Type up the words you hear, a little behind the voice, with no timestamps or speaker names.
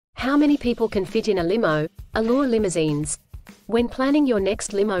How many people can fit in a limo? Allure Limousines. When planning your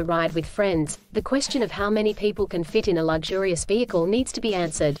next limo ride with friends, the question of how many people can fit in a luxurious vehicle needs to be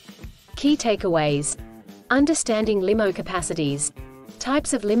answered. Key takeaways. Understanding limo capacities.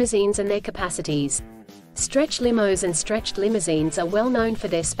 Types of limousines and their capacities. Stretch limos and stretched limousines are well known for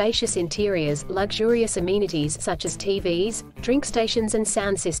their spacious interiors, luxurious amenities such as TVs, drink stations and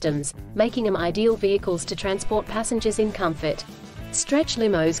sound systems, making them ideal vehicles to transport passengers in comfort. Stretch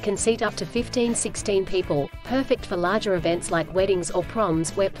limos can seat up to 15–16 people, perfect for larger events like weddings or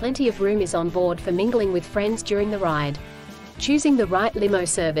proms where plenty of room is on board for mingling with friends during the ride. Choosing the right limo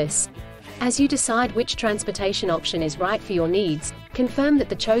service. As you decide which transportation option is right for your needs, confirm that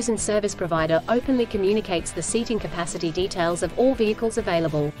the chosen service provider openly communicates the seating capacity details of all vehicles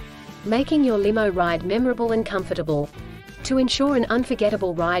available. Making your limo ride memorable and comfortable. To ensure an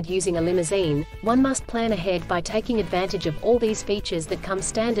unforgettable ride using a limousine, one must plan ahead by taking advantage of all these features that come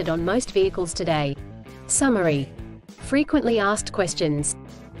standard on most vehicles today. Summary. Frequently asked questions.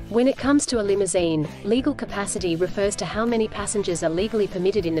 When it comes to a limousine, legal capacity refers to how many passengers are legally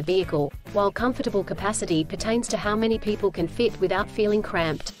permitted in the vehicle, while comfortable capacity pertains to how many people can fit without feeling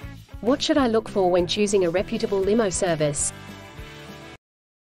cramped. What should I look for when choosing a reputable limo service?